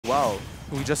well,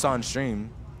 who we just saw on stream.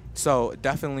 So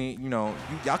definitely, you know,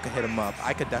 y'all could hit him up.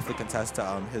 I could definitely contest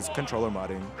to his controller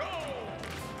modding.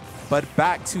 But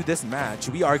back to this match,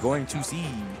 we are going to see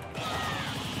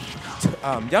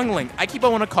Young Link. I keep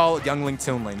on want to call it Young Link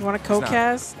Toon Link. You want to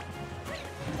co-cast?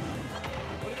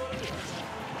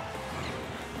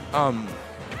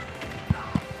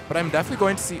 But I'm definitely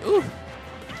going to see. Ooh.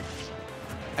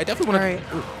 I definitely want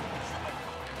to.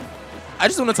 I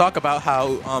just want to talk about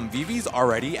how Vivi's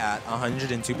already at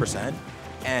 102%,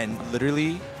 and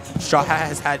literally, Strawhat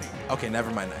has had. Okay,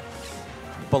 never mind that.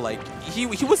 But like he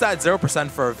was at 0%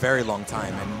 for a very long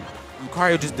time, and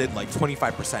Lucario just did like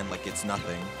 25%, like it's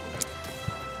nothing.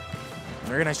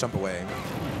 Very nice jump away.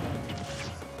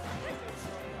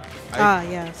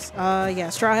 Yes. Yeah,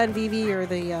 Strawhat and Vivi are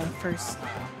the first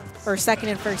or second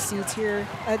and first seeds here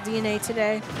at DNA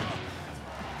today.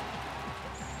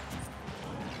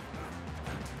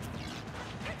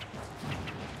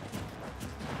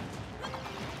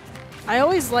 I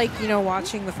always like, you know,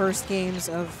 watching the first games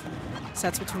of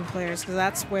sets between players because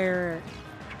that's where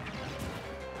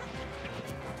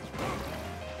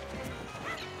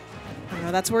I don't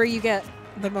know, that's where you get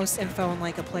the most info on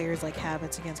like a player's like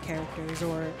habits against characters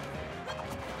or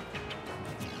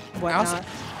whatnot.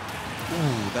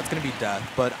 Ooh, that's gonna be death.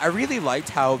 But I really liked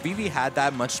how Vivi had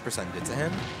that much percentage to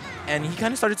him, and he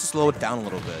kind of started to slow it down a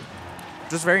little bit.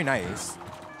 Just very nice.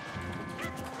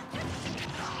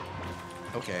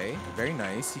 Okay, very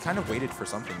nice. He kind of waited for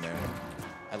something there.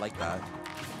 I like that.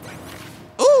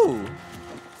 Ooh!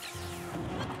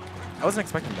 I wasn't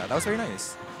expecting that. That was very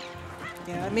nice.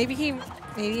 Yeah, maybe he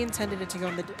intended it to go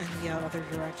in the other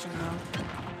direction though.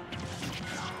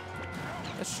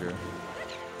 That's true.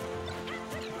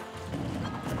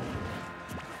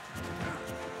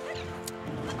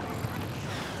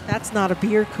 That's not a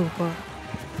beer, Koopa.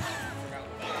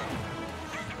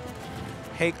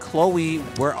 Hey, Chloe,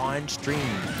 we're on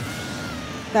stream.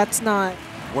 That's not.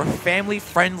 We're family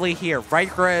friendly here, right,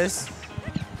 Chris?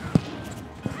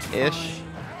 Ish.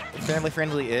 Family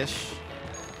friendly-ish.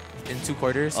 In 2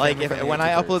 quarters? Like, when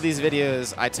I upload these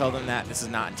videos, I tell them that this is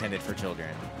not intended for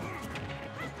children.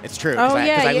 It's true. Oh,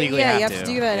 I legally yeah, have you have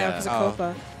to do that now because of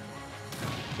Copa.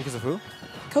 Because of who?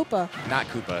 Copa. Not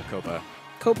Koopa, Copa.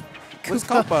 What's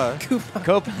Copa?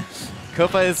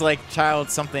 Copa is like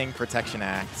Child Something Protection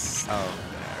Acts.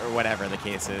 Or whatever the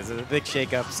case is. A big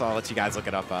shakeup, so I'll let you guys look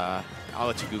it up. I'll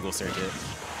let you Google search it.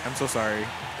 I'm so sorry.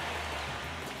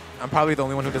 I'm probably the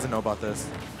only one who doesn't know about this.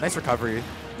 Nice recovery.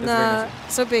 Nah,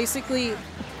 so basically,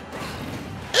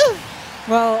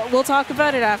 well, we'll talk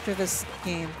about it after this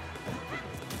game.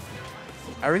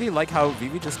 I really like how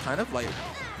Vivi just kind of like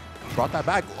brought that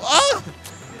back. Ah!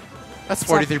 That's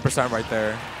 43% right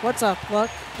there. What's up,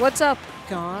 Luck? What's up,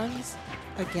 Gons?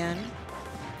 Again.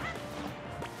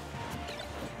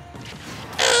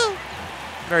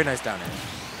 Very nice down air.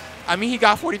 I mean, he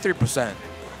got 43%.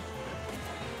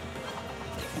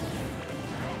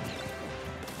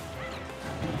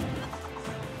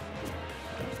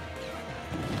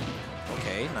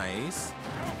 Okay, nice.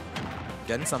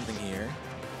 Getting something here.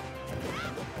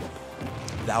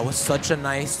 That was such a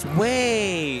nice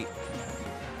way.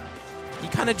 He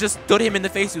kind of just stood him in the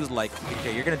face. He was like,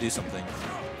 okay, you're going to do something.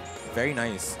 Very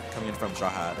nice coming in from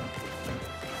Strawhat.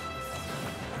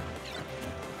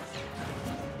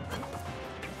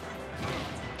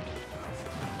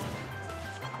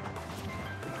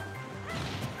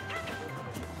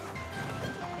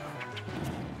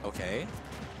 Okay.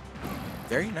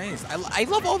 Very nice. I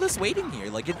love all this waiting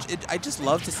here. Like, I just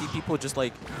love to see people just,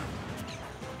 like,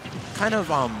 kind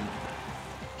of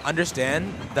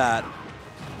understand that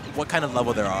what kind of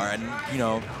level there are and, you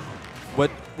know,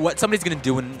 what somebody's going to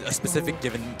do in a specific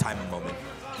given time and moment.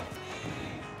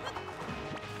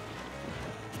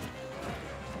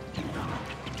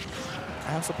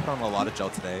 I also put on a lot of gel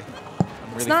today.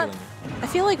 I'm really feeling it. I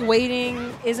feel like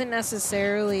waiting isn't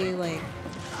necessarily, like,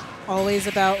 always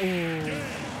about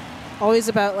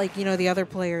like, you know, the other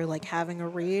player like having a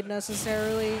read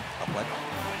necessarily. What?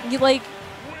 You like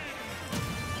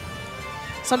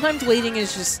sometimes waiting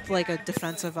is just like a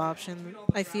defensive option,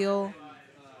 I feel.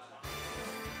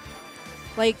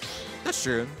 Like that's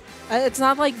true. It's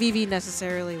not like Vivi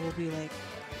necessarily will be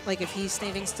like if he's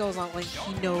standing still, it's not like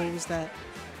he knows that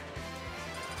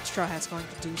Strawhat's going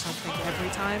to do something every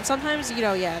time. Sometimes, you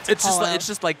know, yeah, it's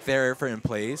just like there for in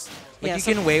place. Like yeah, you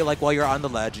can wait like while you're on the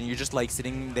ledge and you're just like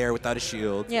sitting there without a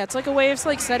shield. Yeah, it's like a way of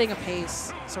like setting a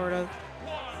pace, sort of.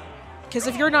 Because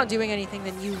if you're not doing anything,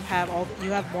 then you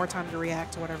have more time to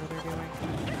react to whatever they're doing.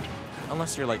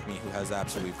 Unless you're like me, who has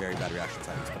absolutely very bad reaction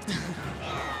times.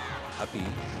 Happy,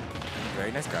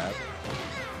 very nice grab.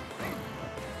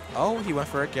 Oh, he went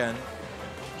for it again.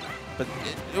 But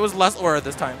it was less aura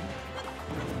this time.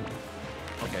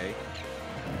 Okay.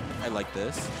 I like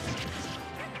this.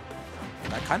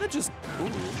 That kind of just... Ooh.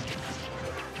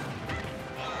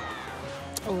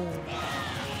 Oh.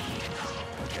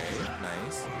 Okay,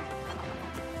 nice.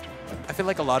 I feel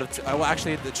like a lot of... well,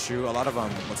 actually, it's true. A lot of,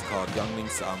 what's it called?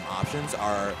 Youngling's options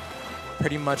are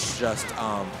pretty much just...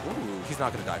 ooh, he's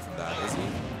not going to die from that, is he?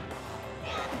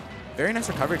 Very nice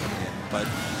recovery coming in, but...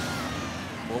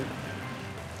 Well,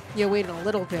 You waited a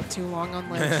little bit too long on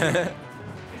ledge.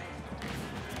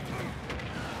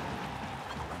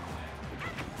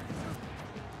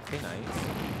 okay, nice.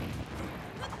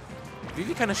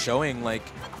 Vivi kind of showing, like,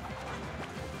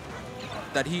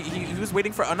 that he was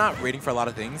waiting for... not waiting for a lot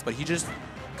of things, but he just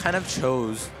kind of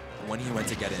chose when he went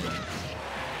to get in.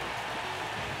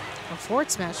 A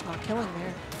forward smash not killing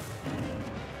there.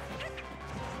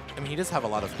 I mean, he does have a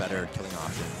lot of better killing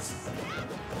options.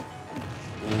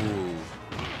 Ooh.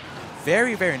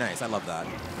 Very, very nice. I love that.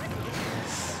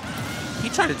 He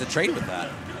tried to trade with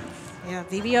that. Yeah,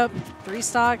 Vivi up 3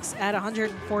 stocks at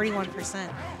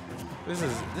 141%. This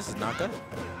is not good.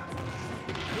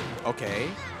 Okay.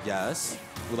 Yes.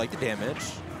 We like the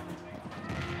damage.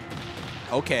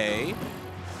 Okay.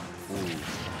 Ooh.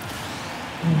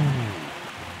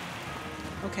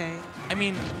 Okay. I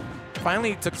mean,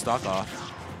 finally took stock off.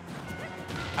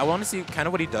 I want to see kind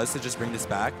of what he does to just bring this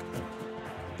back.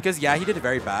 Because, yeah, he did it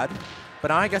very bad. But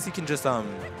now I guess he can just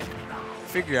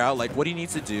figure out, like, what he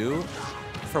needs to do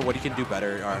for what he can do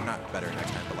better. Or not better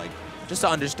next time, but, like, just to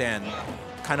understand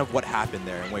kind of what happened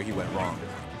there and where he went wrong.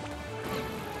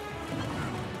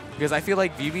 Because I feel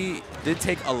like Vivi did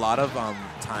take a lot of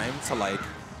time to, like,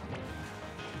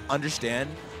 understand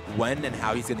when and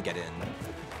how he's going to get in.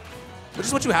 Which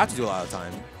is what you have to do a lot of the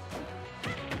time.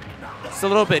 It's a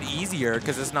little bit easier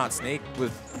because it's not Snake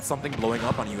with something blowing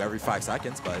up on you every 5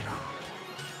 seconds, but...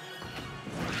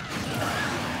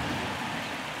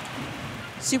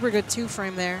 Super good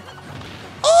 2-frame there.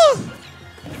 Oh!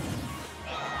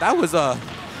 That was a...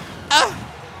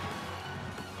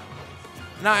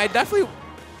 Now, I definitely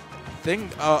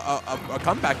think a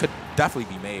comeback could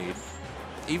definitely be made.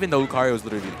 Even though Lucario is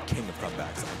literally the king of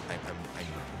comebacks.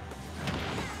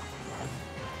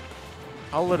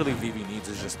 All literally Vivi needs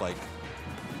is just like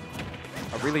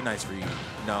a really nice read.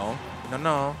 No. No,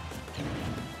 no.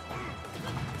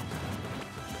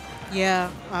 Yeah,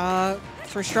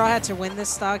 for Strawhat to win this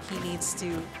stock, he needs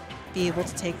to be able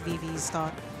to take Vivi's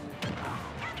stock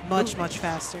much, much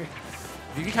faster.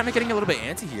 Vivi kind of getting a little bit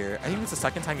antsy here. I think it's the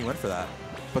second time he went for that.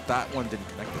 But that one didn't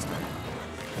connect this time.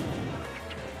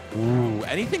 Ooh,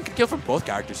 anything could kill from both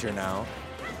characters here now.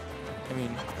 I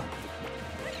mean...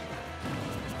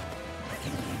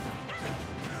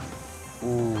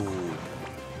 Ooh.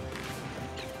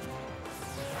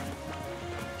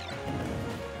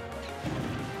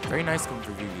 Very nice coming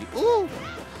for Vivi. Ooh!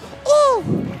 Ooh!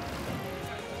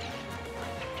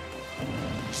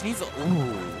 She needs a...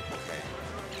 Ooh. Okay.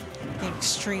 Getting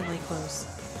extremely close.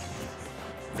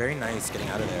 Very nice getting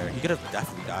out of there. He could have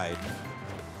definitely died.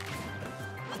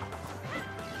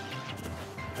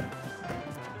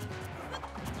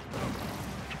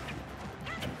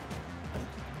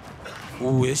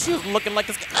 Ooh, is she looking like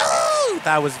this? Oh,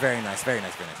 that was very nice. Very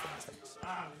nice, very nice, very nice.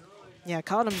 Yeah,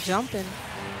 caught him jumping.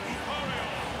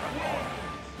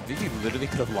 Vivi literally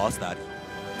could have lost that.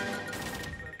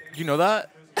 You know that?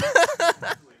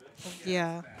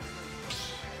 Yeah.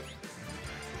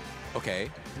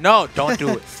 Okay. No, don't do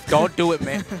it. Don't do it,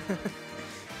 man.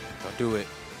 Don't do it.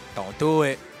 Don't do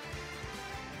it.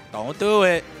 Don't do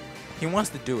it. He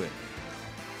wants to do it.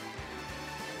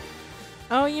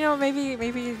 Oh, you know, maybe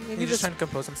He's this, just trying to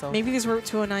compose himself. maybe this Route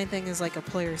 209 thing is like a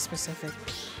player specific.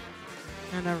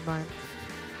 No, never mind.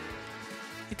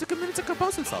 He took a minute to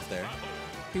compose himself there.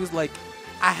 He was like,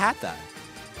 I had that.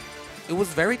 It was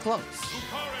very close.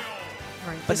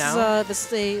 Right. But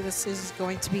this is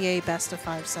going to be a best of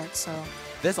 5 set, so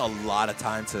There's a lot of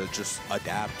time to just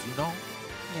adapt, you know?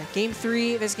 yeah, game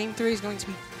 3 is going to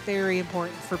be very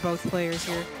important for both players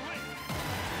here.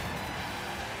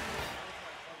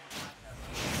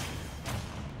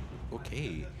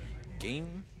 Okay,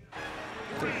 game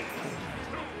 3.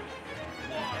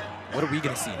 What are we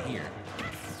gonna see in here?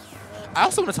 I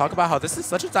also want to talk about how this is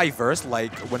such a diverse,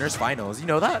 like, winners finals. You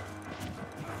know that?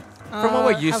 From what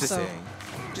we're used to seeing.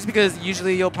 Just because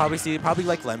usually you'll probably see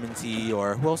like Lemon Tea,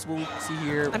 or who else will we see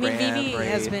here? I mean, Ram, Vivi Braid.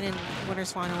 has been in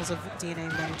winners finals of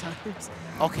DNA many times.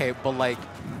 Okay, but like,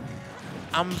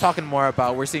 I'm talking more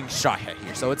about we're seeing Strawhat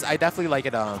here, so I definitely like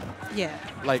it. Yeah.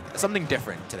 Like something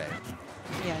different today.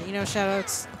 Yeah, you know,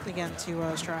 shoutouts again to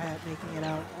Strawhat making it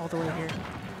out all the way here.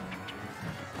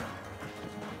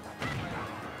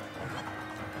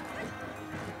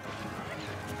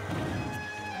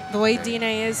 The way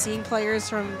DNA is, seeing players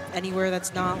from anywhere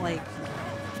that's not like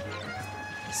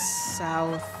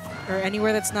south or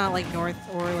anywhere that's not like north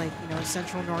or like, you know,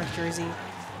 central North Jersey,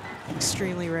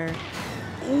 extremely rare.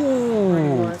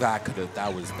 Ooh,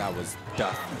 that was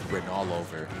death written all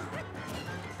over.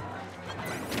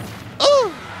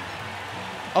 Oh.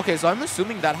 Okay, so I'm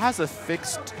assuming that has a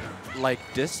fixed like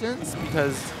distance,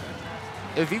 because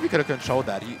if Vivi could have controlled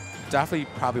that, he definitely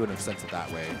probably wouldn't have sent it that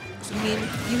way. You mean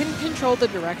you can control the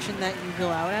direction that you go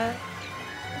out at?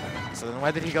 So then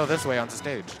why did he go this way onto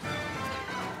stage?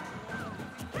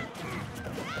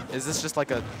 Is this just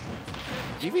like a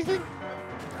Vivi thing?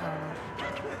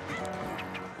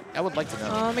 I would like to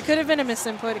know. It could have been a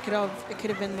misinput. It could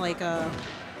have been like a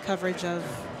coverage of.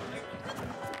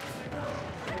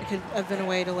 It could have been a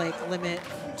way to like limit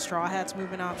Strawhat's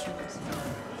movement options.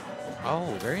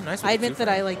 Oh, very nice. I admit that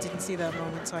I like didn't see that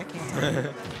moment, so I can't tell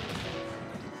you.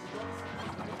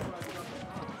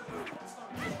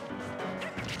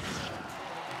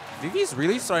 Vivi's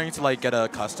really starting to like get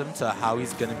accustomed to how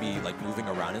he's gonna be like moving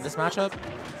around in this matchup.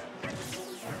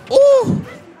 Ooh!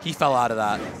 He fell out of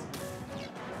that.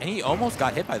 And he almost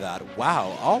got hit by that.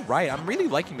 Wow. All right. I'm really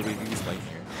liking the way Vivi's playing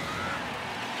here.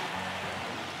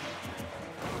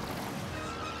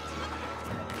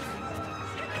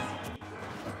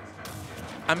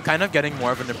 I'm kind of getting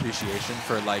more of an appreciation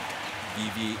for like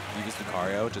Vivi's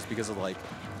Lucario, just because of like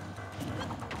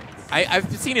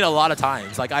I've seen it a lot of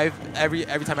times. Like every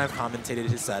time I've commentated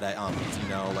his set at you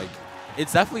know, like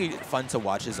it's definitely fun to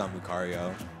watch his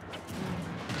Lucario.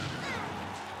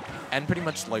 And pretty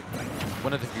much like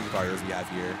one of the few Lucarios we have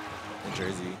here in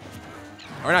Jersey.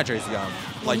 Or not Jersey,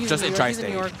 like just in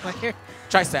Tri-State.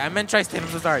 Tri-State. I meant Tri-State, I'm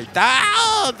so sorry.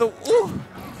 Ah,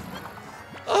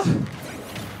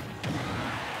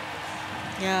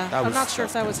 Yeah, I'm not sure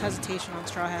if that was hesitation on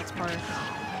Strawhat's part,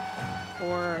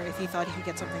 or if he thought he could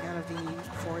get something out of the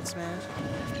forward smash.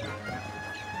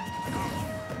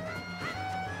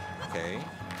 Okay.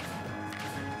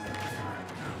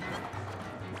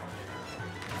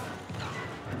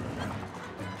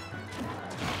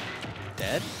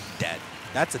 Dead? Dead.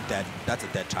 That's a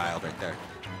dead child right there.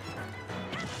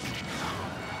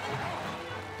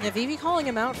 Yeah, Vivi calling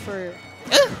him out for.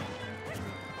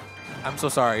 I'm so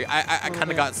sorry. I kind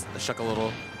of got shook a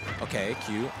little. Okay,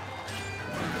 cute.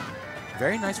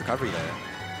 Very nice recovery there.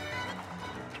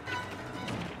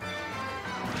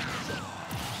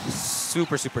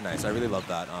 Super, super nice. I really love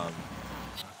that.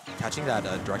 Catching that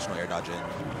directional air dodge in.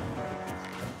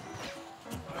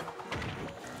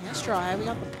 Yeah, Strawhat, we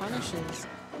got the punishes.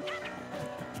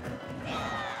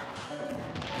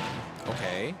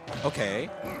 Okay. Okay.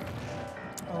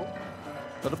 Oh.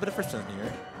 A little bit of first turn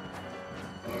here.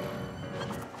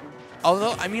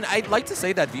 Although, I mean, I'd like to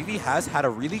say that Vivi has had a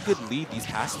really good lead these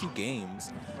past few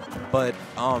games, but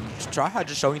Strawhat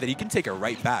just showing that he can take it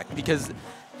right back, because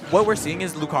what we're seeing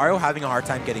is Lucario having a hard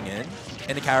time getting in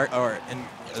a character or in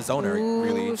a zoner. Ooh,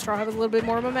 really. Strawhat has a little bit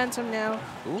more momentum now.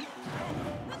 Ooh.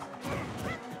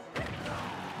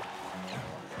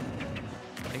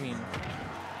 I mean.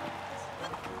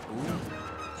 Ooh.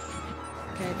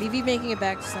 Okay, Vivi making it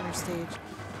back to center stage.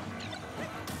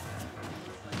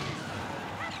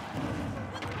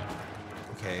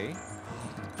 Okay.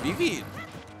 Vivi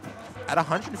at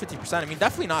 150%. I mean,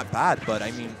 definitely not bad, but I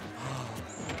mean.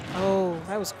 Oh,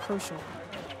 that was crucial.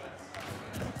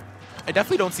 I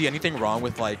definitely don't see anything wrong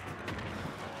with like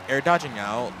air dodging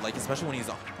out, like especially when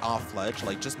he's off ledge,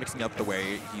 like just mixing up the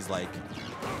way he's like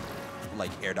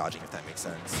air dodging, if that makes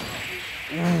sense.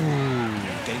 Ooh,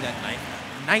 getting that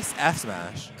nice F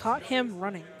smash. Caught him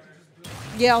running.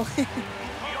 Yeah.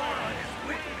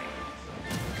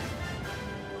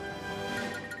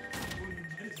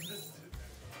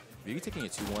 Maybe taking a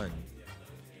 2-1.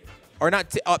 Or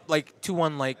not, like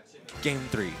 2-1 like game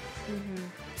 3.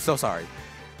 So sorry.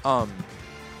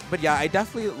 But yeah, I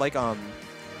definitely like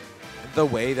the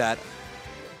way that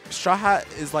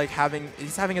Strawhat is like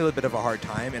he's having a little bit of a hard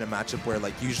time in a matchup where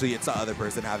like usually it's the other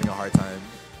person having a hard time.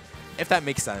 If that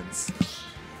makes sense.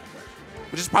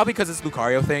 Which is probably because it's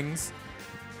Lucario things.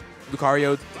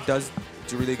 Lucario does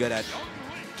do really good at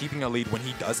keeping a lead when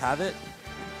he does have it.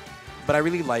 But I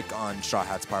really like on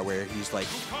Strawhat's part where he's like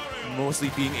mostly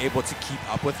being able to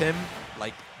keep up with him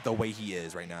like the way he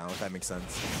is right now, if that makes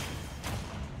sense.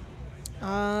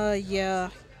 Yeah.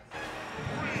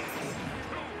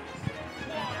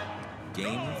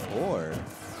 Game 4.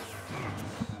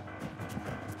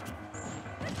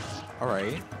 All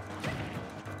right.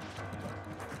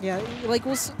 Yeah, like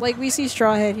we see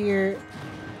Strawhat here,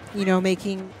 you know,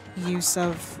 making use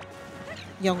of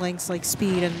Youngling's like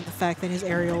speed and the fact that his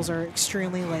aerials are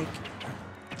extremely like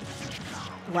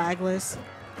lagless.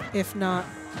 if not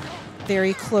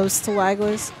very close to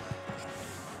lagless.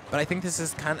 But I think this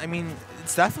is kind of, I mean,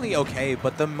 it's definitely okay,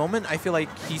 but the moment I feel like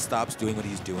he stops doing what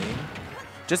he's doing,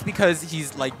 just because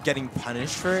he's like getting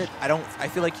punished for it, I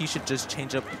feel like he should just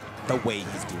change up the way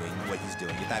he's doing what he's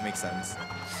doing, if that makes sense.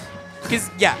 Because,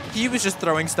 yeah, he was just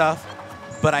throwing stuff,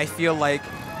 but I feel like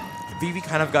Vivi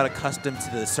kind of got accustomed to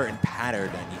the certain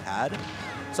pattern that he had.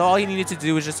 So all he needed to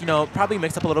do was just, you know, probably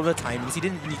mix up a little bit of timings. He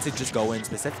didn't need to just go in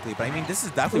specifically, but I mean, this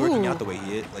is definitely working out the way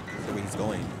the way he's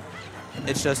going.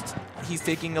 It's just he's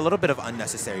taking a little bit of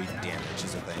unnecessary damage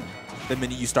is the thing. The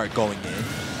minute you start going in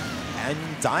and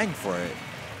dying for it.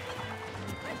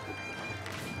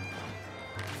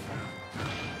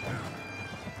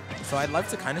 So I'd love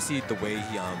to kind of see the way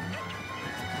he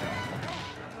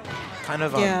kind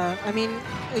of yeah, I mean,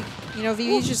 like, you know,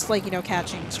 Vivi's just like, you know,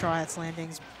 catching Strawhat's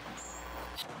landings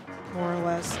more or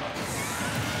less.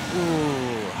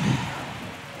 Ooh.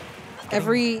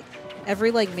 Every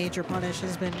like major punish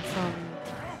has been from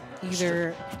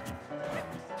either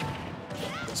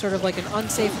sort of like an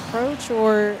unsafe approach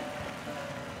or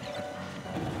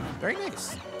Very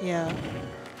nice. yeah.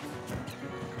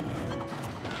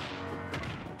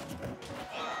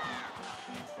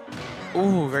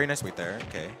 Ooh, very nice weight there.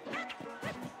 Okay.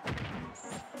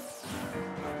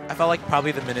 I felt like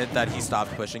probably the minute that he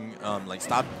stopped pushing, like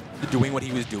stopped doing what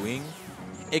he was doing,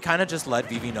 it kind of just let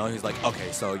Vivi know he's like,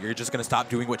 okay, so you're just gonna stop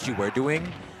doing what you were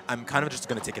doing. I'm kind of just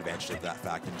gonna take advantage of that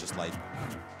fact and just like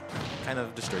kind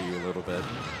of destroy you a little bit.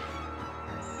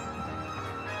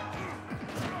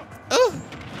 Oh!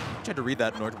 Tried to read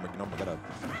that in order to not get up.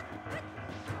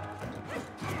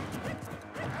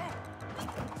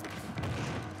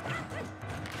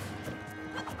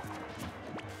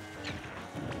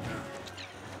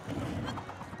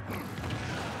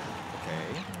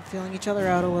 Feeling each other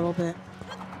out a little bit.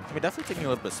 I mean, definitely taking a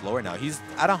little bit slower now. He's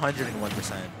at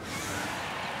 101%.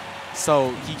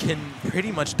 So he can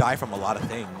pretty much die from a lot of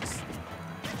things.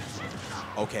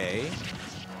 Okay.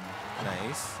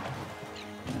 Nice.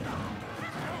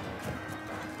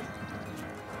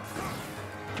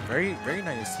 Very, very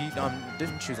nice. He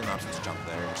didn't choose an option to jump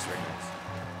there. Just very nice.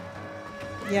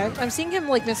 Yeah, I'm seeing him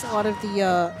like miss a lot of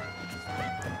the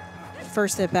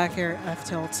first hit back air F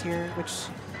tilts here, which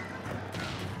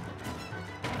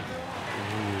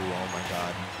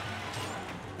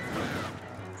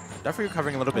Definitely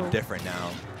recovering a little bit different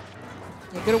now.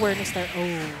 Yeah, good awareness there. Oh.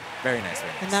 Very nice,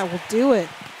 very nice. And that will do it.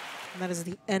 And that is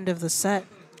the end of the set.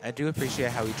 I do appreciate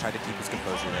how he tried to keep his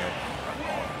composure there.